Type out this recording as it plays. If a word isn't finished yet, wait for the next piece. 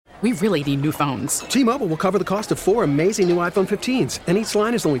We really need new phones. T-Mobile will cover the cost of 4 amazing new iPhone 15s, and each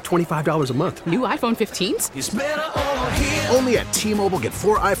line is only $25 a month. New iPhone 15s? It's better over here. Only at T-Mobile, get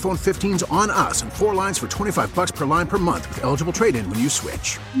 4 iPhone 15s on us and 4 lines for $25 per line per month with eligible trade-in when you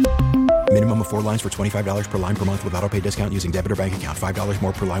switch. Minimum of 4 lines for $25 per line per month with autopay discount using debit or bank account. $5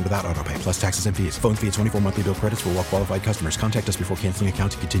 more per line without autopay, plus taxes and fees. Phone fee at 24 monthly bill credits for well-qualified customers. Contact us before canceling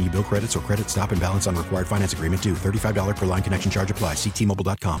account to continue bill credits or credit stop and balance on required finance agreement due. $35 per line connection charge applies. See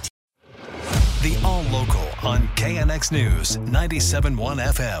T-Mobile.com. The All Local on KNX News 97.1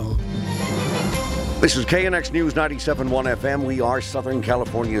 FM. This is KNX News 97.1 FM. We are Southern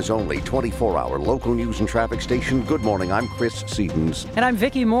California's only 24-hour local news and traffic station. Good morning. I'm Chris Sedens. And I'm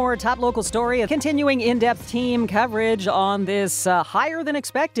Vicki Moore. Top local story. Continuing in-depth team coverage on this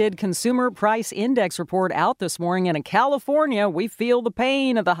higher-than-expected Consumer Price Index report out this morning. And in California, we feel the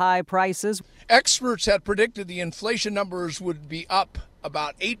pain of the high prices. Experts had predicted the inflation numbers would be up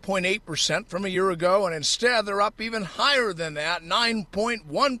about 8.8% from a year ago, and instead they're up even higher than that,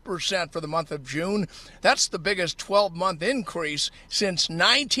 9.1% for the month of June. That's the biggest 12-month increase since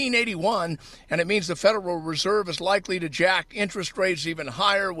 1981, and it means the Federal Reserve is likely to jack interest rates even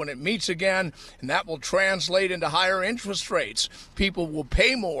higher when it meets again, and that will translate into higher interest rates. People will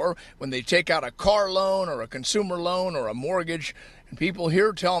pay more when they take out a car loan or a consumer loan or a mortgage. And people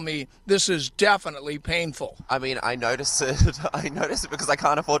here tell me this is definitely painful. I mean, I notice it. I notice it because I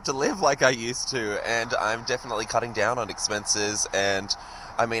can't afford to live like I used to, and I'm definitely cutting down on expenses. And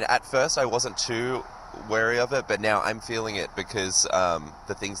I mean, at first I wasn't too wary of it, but now I'm feeling it because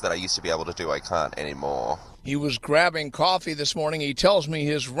the things that I used to be able to do, I can't anymore. He was grabbing coffee this morning. He tells me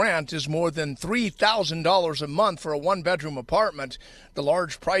his rent is more than $3,000 a month for a one-bedroom apartment. The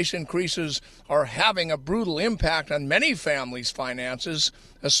large price increases are having a brutal impact on many families' finances,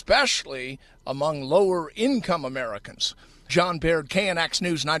 especially among lower-income Americans. John Baird, KNX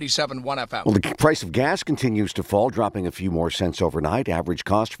News 97.1 FM. Well, the price of gas continues to fall, dropping a few more cents overnight. Average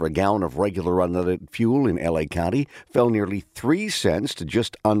cost for a gallon of regular unleaded fuel in L.A. County fell nearly 3 cents to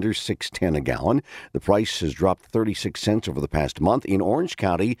just under $6.10 a gallon. The price has dropped 36 cents over the past month. In Orange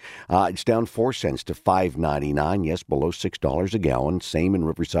County, it's down 4 cents to $5.99. Yes, below $6 a gallon. Same in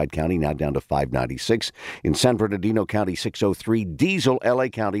Riverside County, now down to $5.96. In San Bernardino County, $6.03. Diesel, L.A.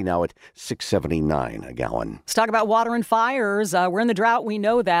 County, now at $6.79 a gallon. Let's talk about water and fire. We're in the drought. We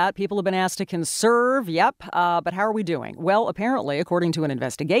know that. People have been asked to conserve. Yep. But how are we doing? Well, apparently, according to an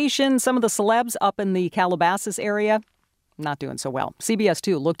investigation, some of the celebs up in the Calabasas area not doing so well. CBS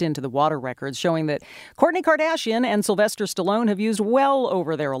 2 looked into the water records, showing that Kourtney Kardashian and Sylvester Stallone have used well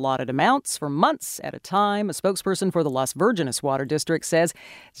over their allotted amounts for months at a time. A spokesperson for the Las Virgenes Water District says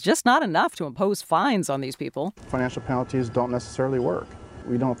it's just not enough to impose fines on these people. Financial penalties don't necessarily work.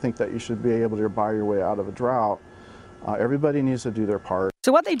 We don't think that you should be able to buy your way out of a drought. Everybody needs to do their part.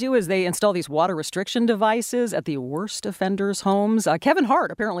 So what they do is they install these water restriction devices at the worst offenders' homes. Kevin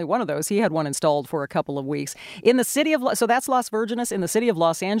Hart, apparently one of those, he had one installed for a couple of weeks. In the city of, so that's Las Virgenes. In the city of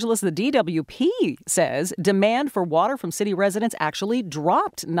Los Angeles, the DWP says demand for water from city residents actually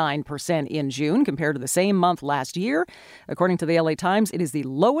dropped 9% in June compared to the same month last year. According to the LA Times, it is the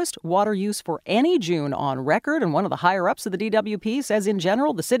lowest water use for any June on record. And one of the higher-ups of the DWP says, in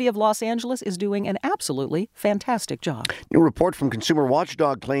general, the city of Los Angeles is doing an absolutely fantastic job. New report from Consumer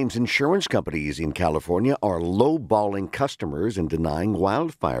Watchdog claims insurance companies in California are lowballing customers and denying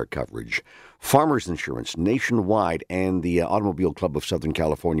wildfire coverage. Farmers Insurance nationwide and the Automobile Club of Southern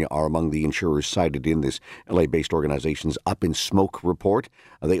California are among the insurers cited in this LA-based organization's Up in Smoke report.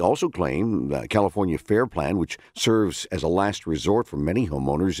 They also claim the California Fair Plan, which serves as a last resort for many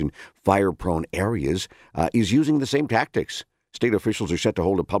homeowners in fire-prone areas, is using the same tactics. State officials are set to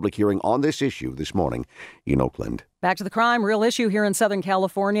hold a public hearing on this issue this morning in Oakland. Back to the crime, real issue here in Southern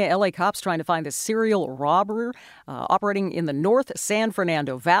California. L.A. cops trying to find a serial robber operating in the North San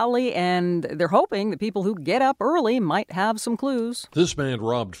Fernando Valley, and they're hoping that people who get up early might have some clues. This man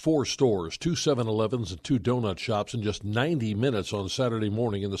robbed 4 stores, 2 7-Elevens, and 2 donut shops in just 90 minutes on Saturday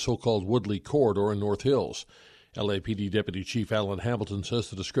morning in the so-called Woodley Corridor in North Hills. LAPD Deputy Chief Alan Hamilton says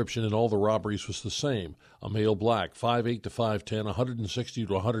the description in all the robberies was the same. A male black, 5'8" to 5'10", 160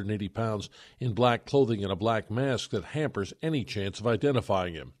 to 180 pounds, in black clothing and a black mask that hampers any chance of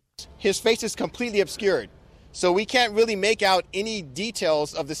identifying him. His face is completely obscured, so we can't really make out any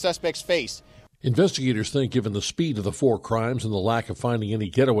details of the suspect's face. Investigators think given the speed of the 4 crimes and the lack of finding any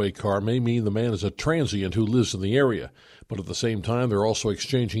getaway car may mean the man is a transient who lives in the area. But at the same time, they're also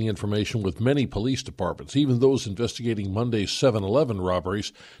exchanging information with many police departments, even those investigating Monday's 7-Eleven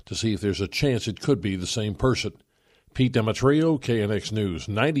robberies, to see if there's a chance it could be the same person. Pete Demetrio, KNX News,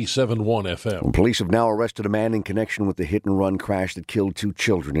 97.1 FM. Police have now arrested a man in connection with the hit-and-run crash that killed 2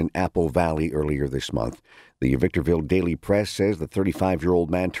 children in Apple Valley earlier this month. The Victorville Daily Press says the 35-year-old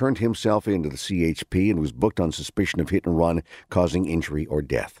man turned himself into the CHP and was booked on suspicion of hit-and-run causing injury or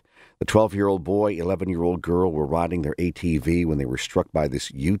death. The 12-year-old boy, 11-year-old girl were riding their ATV when they were struck by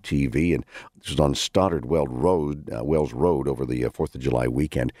this UTV, and this was on Stoddard Wells Road over the 4th of July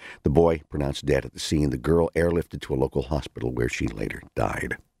weekend. The boy pronounced dead at the scene. The girl airlifted to a local hospital where she later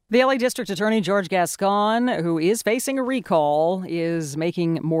died. The LA District Attorney George Gascon, who is facing a recall, is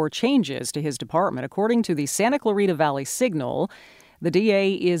making more changes to his department. According to the Santa Clarita Valley Signal, the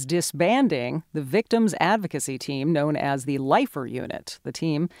DA is disbanding the victims advocacy team known as the Lifer Unit. The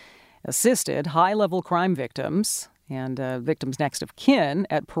team assisted high-level crime victims and victims next of kin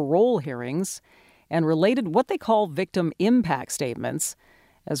at parole hearings and related what they call victim impact statements,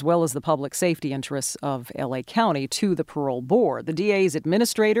 as well as the public safety interests of L.A. County to the parole board. The DA's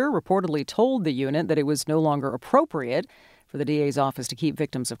administrator reportedly told the unit that it was no longer appropriate for the DA's office to keep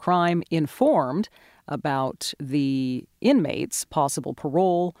victims of crime informed about the inmates' possible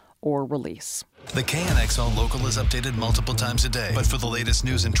parole or release. The KNX All Local is updated multiple times a day. But for the latest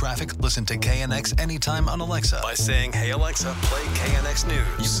news and traffic, listen to KNX anytime on Alexa by saying, "Hey Alexa, play KNX News."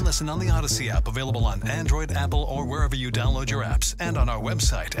 You can listen on the Odyssey app, available on Android, Apple, or wherever you download your apps, and on our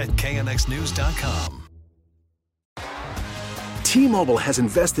website at knxnews.com. T-Mobile has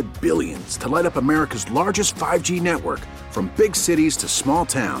invested billions to light up America's largest 5G network, from big cities to small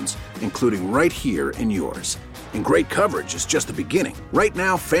towns, including right here in yours. And great coverage is just the beginning. Right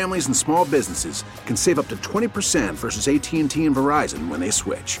now, families and small businesses can save up to 20% versus AT&T and Verizon when they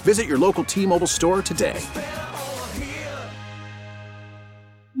switch. Visit your local T-Mobile store today.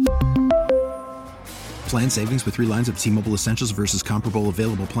 Plan savings with 3 lines of T-Mobile Essentials versus comparable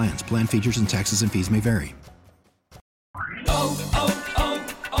available plans. Plan features and taxes and fees may vary.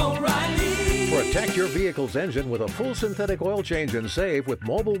 Protect your vehicle's engine with a full synthetic oil change and save with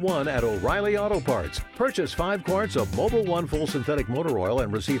Mobil 1 at O'Reilly Auto Parts. Purchase 5 quarts of Mobil 1 full synthetic motor oil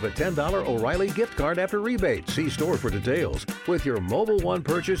and receive a $10 O'Reilly gift card after rebate. See store for details. With your Mobil 1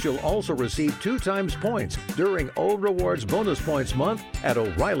 purchase, you'll also receive 2 times points during O Rewards Bonus Points Month at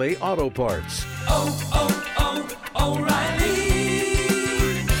O'Reilly Auto Parts. O'Reilly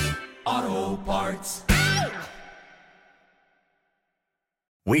Auto Parts.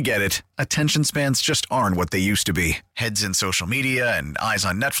 We get it. Attention spans just aren't what they used to be. Heads in social media and eyes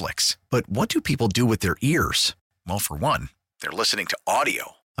on Netflix. But what do people do with their ears? Well, for one, they're listening to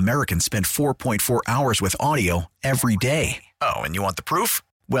audio. Americans spend 4.4 hours with audio every day. Oh, and you want the proof?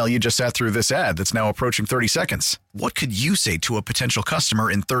 Well, you just sat through this ad that's now approaching 30 seconds. What could you say to a potential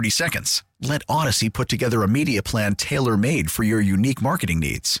customer in 30 seconds? Let Odyssey put together a media plan tailor-made for your unique marketing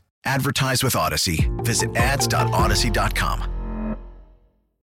needs. Advertise with Odyssey. Visit ads.odyssey.com.